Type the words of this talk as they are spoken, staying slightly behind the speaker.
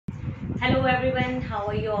Hello everyone, how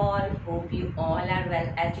are you all? Hope you all are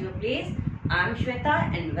well at your place. I'm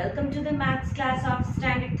Shweta and welcome to the maths class of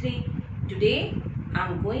Standard 3. Today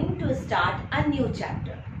I'm going to start a new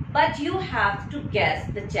chapter, but you have to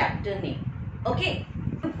guess the chapter name. Okay,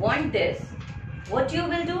 if you want this, what you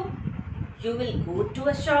will do? You will go to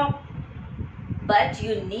a shop, but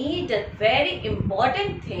you need a very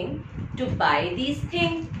important thing to buy these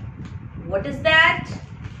things. What is that?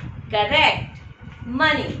 Correct,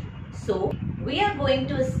 money. So, we are going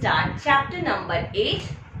to start chapter number 8,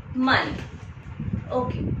 money.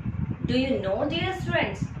 Okay, do you know, dear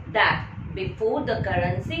students, that before the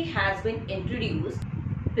currency has been introduced,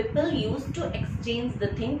 people used to exchange the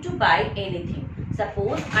thing to buy anything.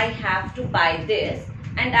 Suppose I have to buy this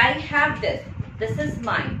and I have this. This is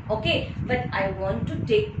mine, okay, but I want to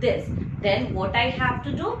take this. Then what I have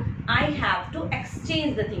to do? I have to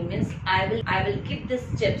exchange the thing. Means I will give this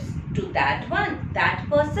chips to that one, that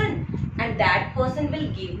person, and that person will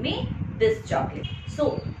give me this chocolate.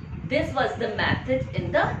 So this was the method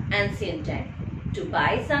in the ancient time. To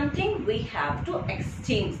buy something, we have to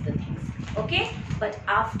exchange the things, okay. But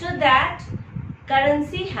after that,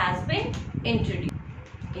 currency has been introduced.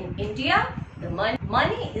 In India, the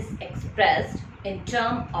money is expressed in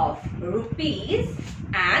terms of rupees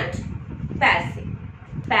and paise.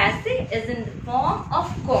 Paise is in the form of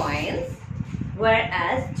coins,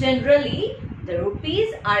 whereas generally the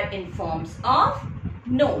rupees are in forms of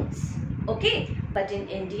notes. Okay, but in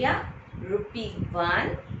India, rupee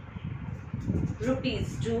 1,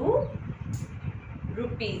 rupees 2,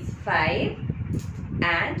 rupees 5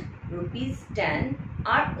 and rupees 10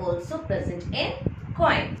 are also present in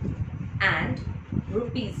coin. And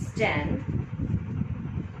rupees 10,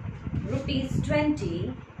 rupees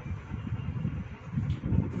 20,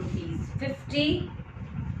 rupees 50,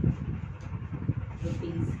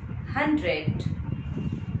 rupees 100,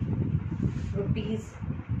 rupees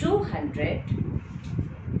 200,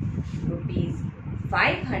 rupees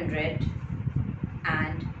 500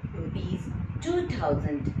 and rupees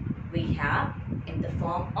 2000 we have in the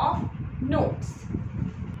form of notes.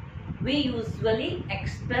 We usually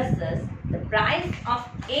express the price of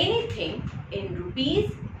anything in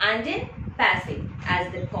rupees and in paise,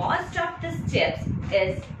 as the cost of this chips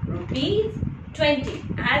is rupees 20,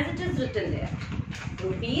 as it is written there,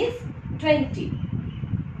 rupees 20,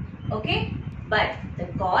 okay. But the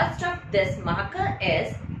cost of this marker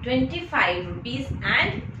is 25 rupees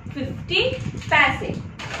and 50 paise.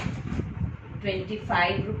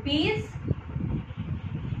 25 rupees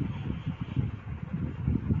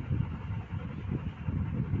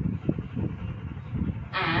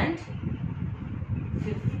and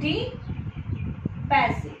 50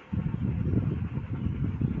 paise.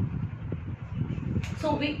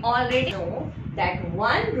 So we already know that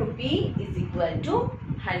 1 rupee is equal to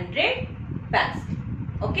 100 paise.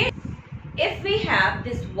 Okay. If we have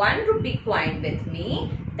this 1 rupee coin with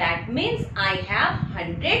me, that means I have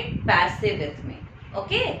 100 paise with me.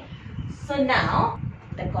 Okay. So now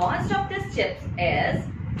the cost of this chips is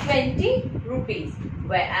 20 rupees,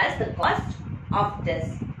 whereas the cost of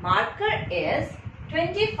this marker is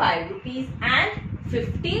 25 rupees and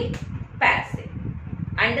 50 paise.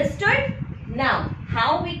 Understood? Now,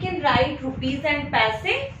 how we can write rupees and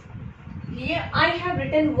paise? Here I have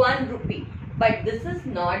written 1 rupee, but this is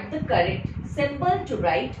not the correct symbol to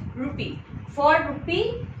write rupee. For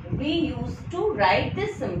rupee, we used to write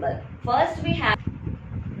this symbol. First we have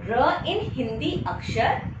R in Hindi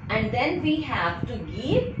akshar and then we have to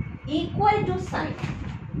give equal to sign.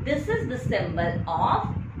 This is the symbol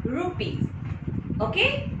of rupees.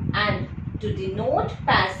 Okay? And to denote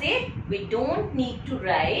paise, we don't need to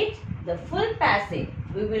write the full paise.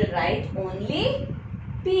 We will write only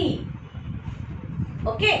P.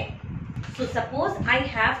 Okay? So suppose I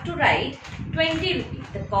have to write 20 rupees.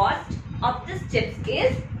 The cost of this chips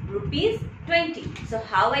is rupees 20. So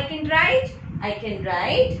how I can write? I can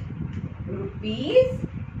write rupees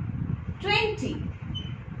 20.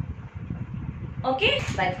 Okay,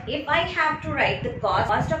 but if I have to write the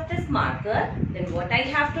cost of this marker, then what I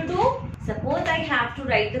have to do? Suppose I have to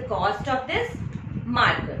write the cost of this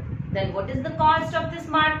marker. Then what is the cost of this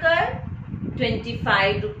marker?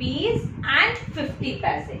 25 rupees and 50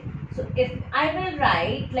 paise. So if I will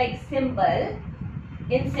write like symbol,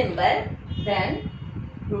 in symbol, then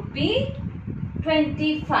rupee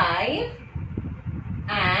 25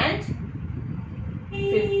 and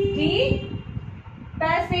 50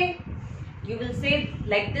 paise. You will say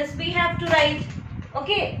like this we have to write,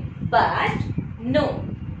 okay, but no,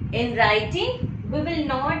 in writing we will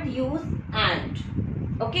not use and,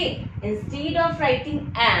 okay. Instead of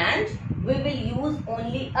writing and, we will use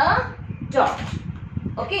only a dot.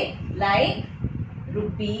 Okay, like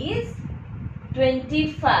rupees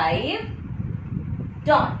 25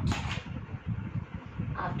 dot.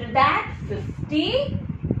 After that 50,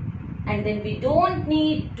 and then we don't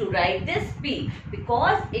need to write this P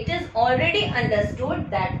because it is already understood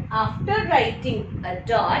that after writing a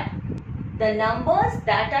dot, the numbers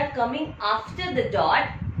that are coming after the dot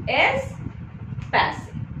is passe.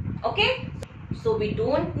 Okay, so we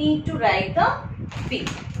don't need to write the P.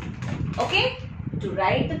 Okay, to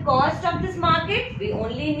write the cost of this market, we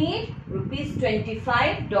only need rupees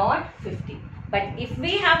 25.50. But if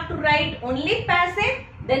we have to write only passe,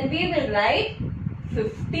 then we will write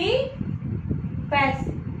 50 paise,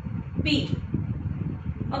 P.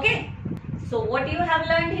 Okay, so what you have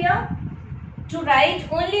learned here? To write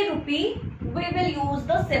only rupee, we will use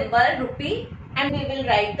the symbol rupee and we will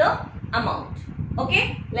write the amount.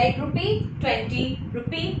 Okay, like rupee 20,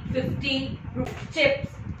 rupee 50, chips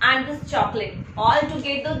and this chocolate. All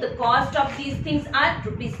together the cost of these things are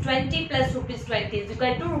rupees 20 plus rupees 20 is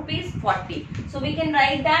equal to rupees 40. So we can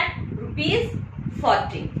write that rupees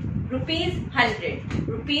 40, rupees 100,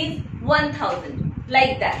 rupees 1000,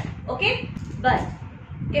 like that. Okay, but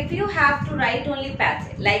if you have to write only paise,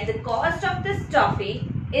 like the cost of this toffee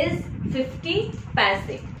is 50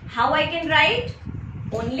 paise. How I can write?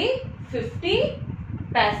 Only 50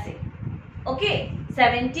 paise. Okay,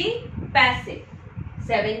 70 paise,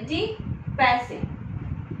 70 paise,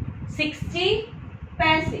 60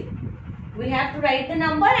 paise. We have to write the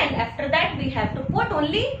number and after that we have to put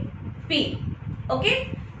only P. Okay,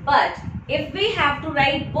 but if we have to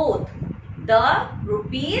write both the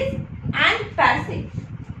rupees and paise,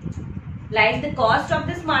 like the cost of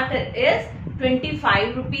this marker is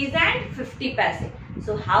 25 rupees and 50 paise.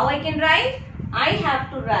 So how I can write? I have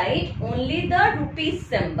to write only the rupees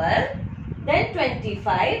symbol, then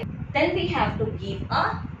 25, then we have to give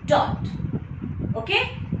a dot.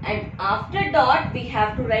 Okay, and after dot we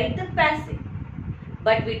have to write the paise,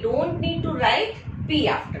 but we don't need to write P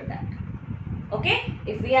after that. Okay,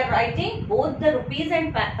 if we are writing both the rupees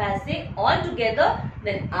and paise all together,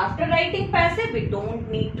 then after writing paise we don't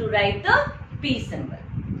need to write the P symbol.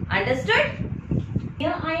 Understood?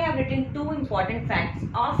 Here I have written two important facts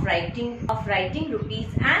of writing rupees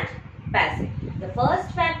and paise. The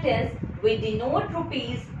first fact is we denote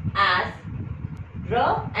rupees as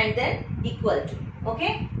R and then equal to.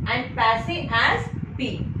 Okay, and paise as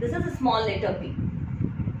P. This is a small letter P.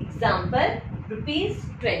 Example, rupees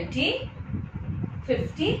 20,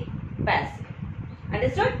 50 paise.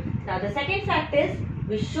 Understood? Now the second fact is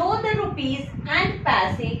we show the rupees and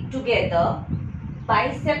paise together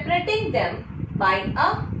by separating them by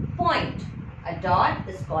a point. A dot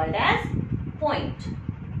is called as point.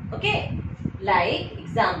 Okay, like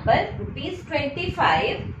example rupees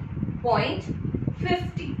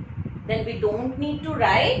 25.50. Then we don't need to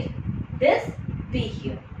write this P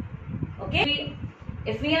here. Okay,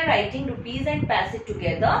 if we are writing rupees and paise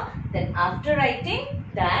together, then after writing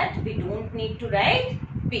that we don't need to write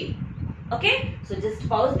P. Okay, so just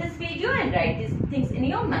pause this video and write these things in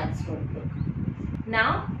your maths notebook.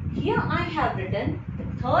 Now here I have written the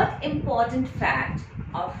third important fact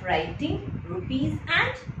of writing rupees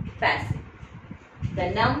and paise. The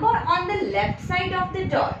number on the left side of the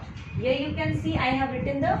dot. Here you can see I have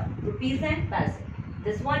written the rupees and paise.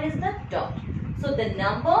 This one is the dot. So the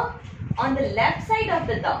number on the left side of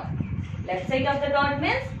the dot. Left side of the dot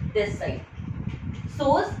means this side.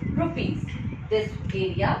 Shows rupees. This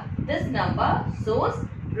area, this number shows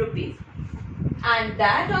rupees. And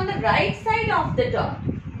that on the right side of the dot.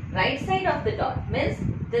 Right side of the dot means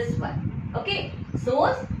this one. Okay,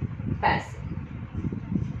 shows paise.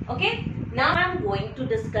 Okay, now I am going to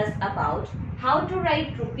discuss about how to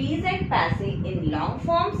write rupees and paise in long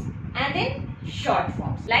forms and in short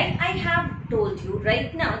forms. Like I have told you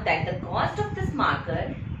right now that the cost of this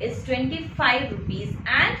marker is 25 rupees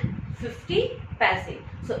and 50 paise.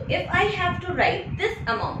 So if I have to write this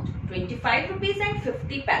amount 25 rupees and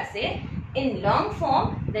 50 paise in long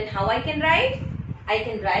form, then how I can write? I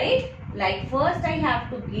can write like first I have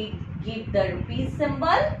to give the rupees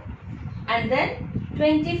symbol and then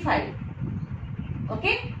 25.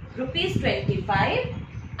 Okay, rupees 25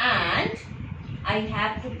 and I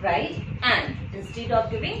have to write and instead of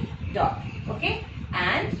giving dot. Okay,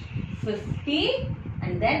 and 50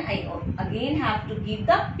 and then I again have to give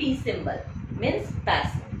the P symbol means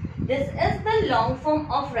paise. This is the long form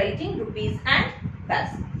of writing rupees and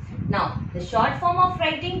paise. Now the short form of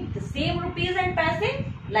writing the same rupees and paise,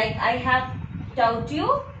 like I have taught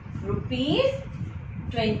you, rupees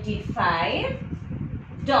 25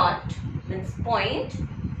 dot means point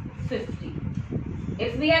 50.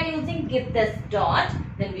 If we are using this dot,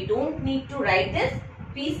 then we don't need to write this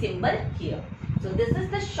rupee symbol here. So this is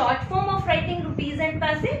the short form of writing rupees and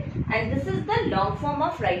paise, and this is the long form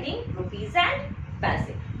of writing rupees and paise.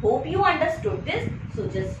 Hope you understood this. So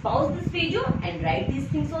just pause this video and write these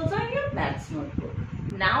things also in your maths notebook.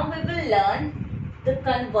 Now we will learn the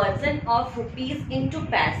conversion of rupees into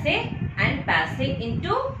paise and paise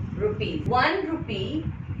into rupees. 1 rupee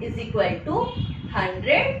is equal to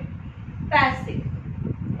 100 paise.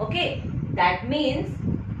 Okay, that means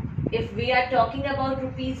if we are talking about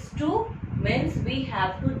rupees 2, means we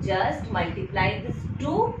have to just multiply this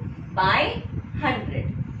 2 by 100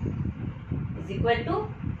 is equal to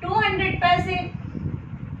 200 paise,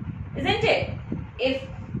 isn't it? If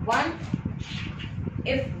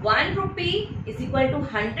 1 rupee is equal to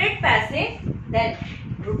 100 paise, then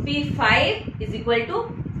rupee 5 is equal to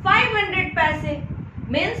 500 paise.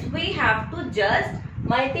 Means we have to just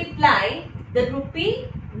multiply the rupee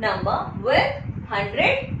number with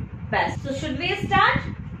 100 paise. So should we start?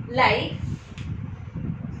 Like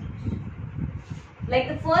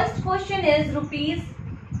the first question is rupees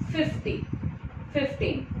 15.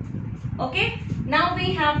 Okay. Now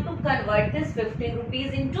we have to convert this 15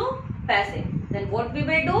 rupees into paise. Then what we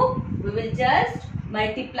will do? We will just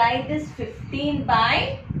multiply this 15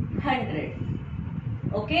 by 100.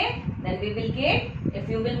 Okay. Then we will get, if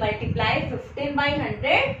you will multiply 15 by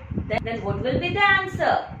 100, then what will be the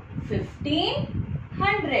answer?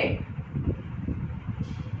 1500.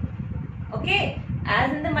 Okay.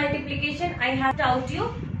 As in the multiplication, I have told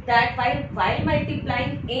you that while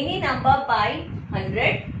multiplying any number by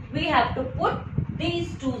 100, we have to put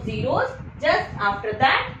these 2 zeros just after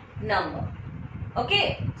that number.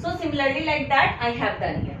 Okay. So similarly like that I have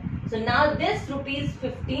done here. So now this rupees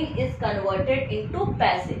 15 is converted into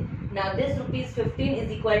paise. Now this rupees 15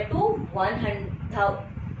 is equal to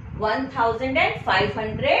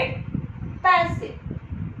 1500 paise.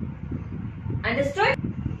 Understood?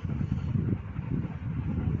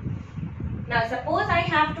 Now suppose I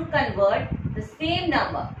have to convert the same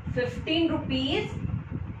number 15 rupees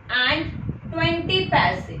and 20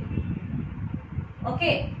 paise.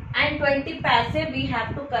 Okay, and 20 paise we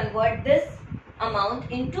have to convert this amount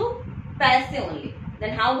into paise only.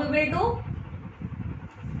 Then how we will do?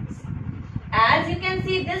 As you can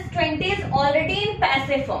see, this 20 is already in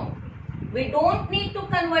paise form. We don't need to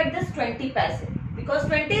convert this 20 paise because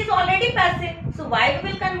 20 is already paise. So why we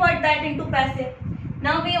will convert that into paise?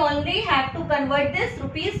 Now we only have to convert this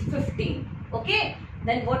rupees 15. Okay.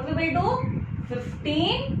 Then what we will do?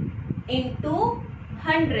 15 into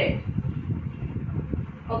 100.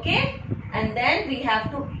 Okay. And then we have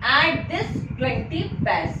to add this 20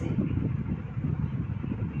 paise.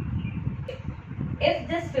 If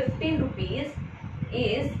this 15 rupees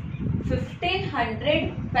is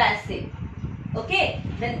 1500 paise. Okay.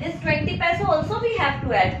 Then this 20 paise also we have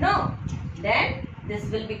to add now. Then this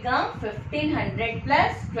will become 1500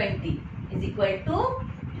 plus 20 is equal to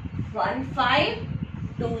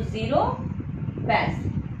 1520 paise.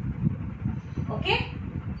 Okay.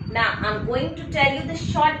 Now I am going to tell you the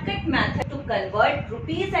shortcut method to convert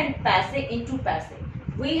rupees and paise into paise.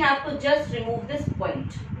 We have to just remove this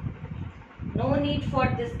point. No need for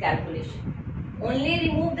this calculation. Only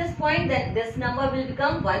remove this point, then this number will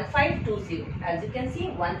become 1520. As you can see,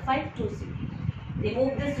 1520.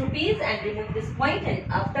 Remove this rupees and remove this point, and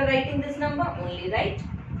after writing this number only write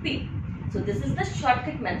P. So this is the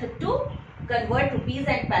shortcut method to convert rupees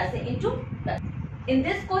and paise into paise. In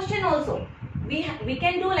this question also we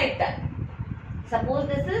can do like that. Suppose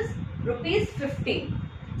this is rupees 15.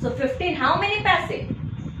 So 15, how many paise?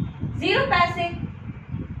 0 paise.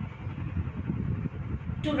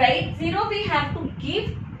 To write 0 we have to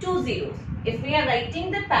give 2 zeros. If we are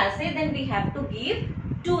writing the paise, then we have to give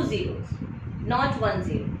 2 zeros. Not 1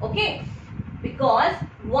 0. Okay. Because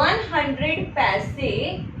 100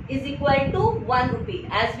 paise is equal to 1 rupee.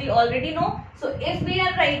 As we already know. So if we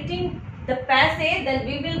are writing the paise, then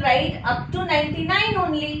we will write up to 99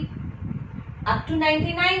 only. Up to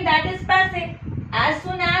 99, that is paise. As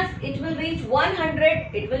soon as it will reach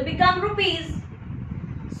 100, it will become rupees.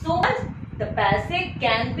 So the paise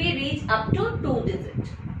can be reached up to 2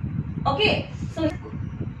 digits. Okay. So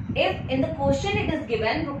if in the question it is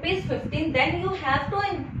given rupees 15, then you have to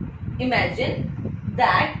imagine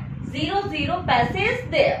that 00 paise is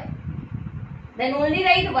there. Then only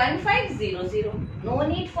write 1500. No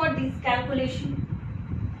need for this calculation.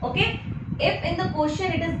 Okay. If in the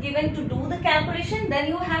question it is given to do the calculation, then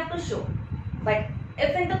you have to show. But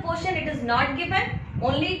if in the question it is not given,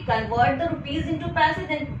 only convert the rupees into paise,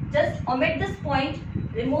 then just omit this point,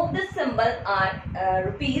 remove this symbol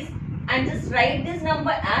rupees, and just write this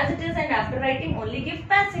number as it is, and after writing only give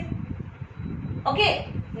paise. Okay.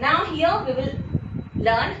 Now here we will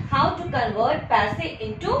learn how to convert paise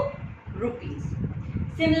into rupees.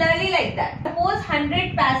 Similarly like that. Suppose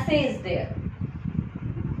 100 paise is there.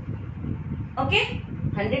 Okay.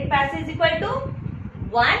 100 paise is equal to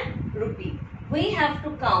 1 rupee. We have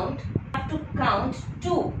to count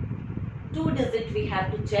two digit we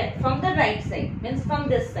have to check from the right side, means from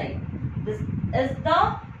this side. This is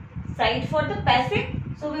the side for the paise,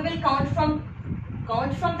 so we will count from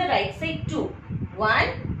the right side 2.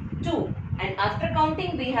 1, 2, and after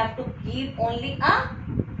counting we have to give only a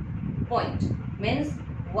point, means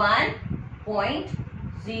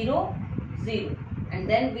 1.00, and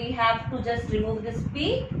then we have to just remove this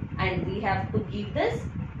P and we have to give this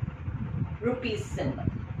rupees symbol.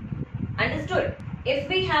 Understood? If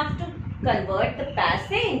we have to convert the paise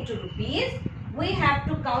into rupees, we have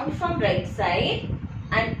to count from right side,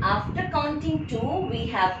 and after counting 2 we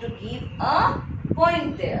have to give a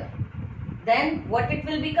point there. Then what it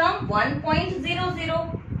will become?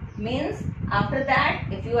 1.00, means after that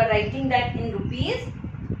if you are writing that in rupees,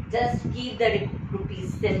 just give the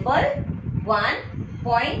rupees symbol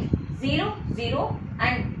 1.00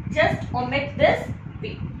 and just omit this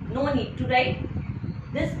P. No need to write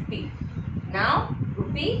this P. Now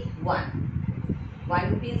rupee 1. 1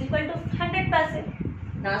 rupee is equal to 100 paise.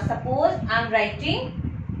 Now suppose I am writing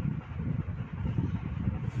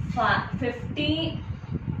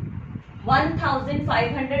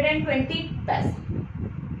 1520 paise.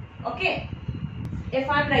 Okay. If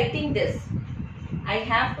I am writing this, I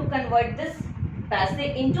have to convert this paise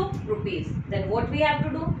into rupees. Then what we have to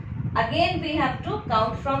do? Again we have to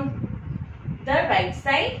count from the right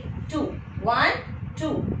side 2. 1,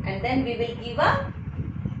 2, and then we will give a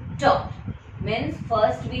dot. Means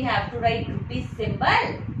first we have to write rupees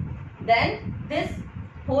symbol, then this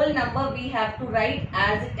whole number we have to write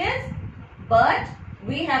as it is, but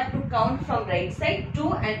we have to count from right side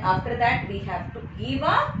 2, and after that we have to give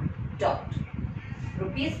a dot.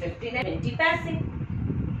 Rupees 1520 paise.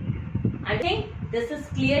 I think this is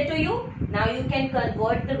clear to you. Now you can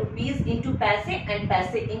convert the rupees into paise and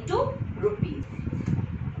paise into rupees.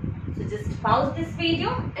 So just pause this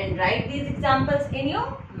video and write these examples in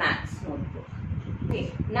your maths notebook.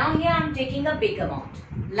 Okay. Now here I am taking a big amount.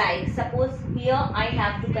 Like suppose here I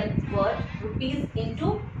have to convert rupees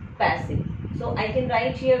into paise. So I can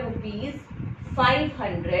write here rupees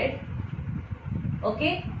 500,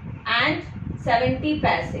 okay, and 70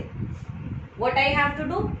 paise. What I have to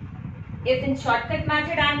do? If in shortcut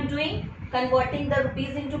method I am doing converting the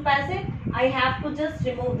rupees into paise, I have to just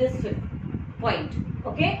remove this point.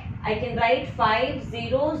 Okay, I can write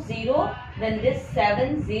 500, then this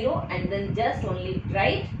 70, and then just only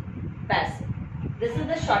write paise. This is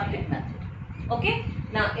the shortcut method. Okay.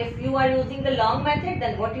 Now if you are using the long method,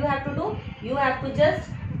 then what you have to do? You have to just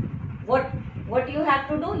what you have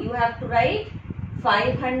to do? You have to write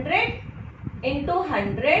 500 into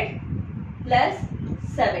 100 plus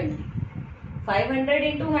 70. 500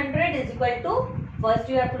 into 100 is equal to, first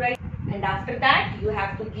you have to write, and after that you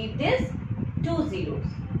have to give this 2 zeros,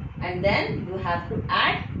 and then you have to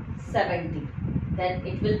add 70. Then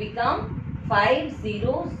it will become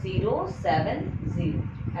 50070.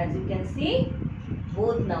 As you can see,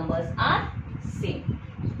 both numbers are same.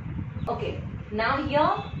 Okay, now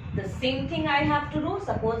here the same thing I have to do.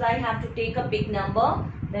 Suppose I have to take a big number,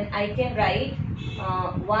 then I can write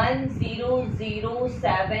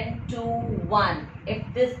 100721. If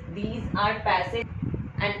these are paise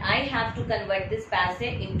and I have to convert this paise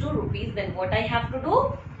into rupees, then what I have to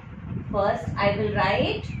do? First I will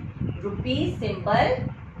write rupee symbol,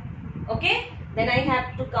 okay, then I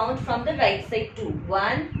have to count from the right side 2.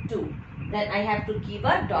 1, 2. Then I have to give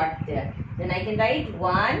a dot there. Then I can write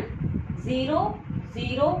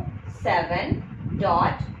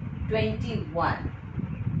 1007.21.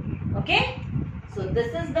 Okay. So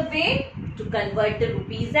this is the way to convert the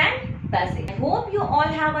rupees and paise. I hope you all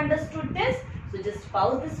have understood this. So just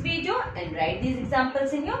pause this video and write these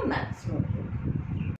examples in your maths notebook.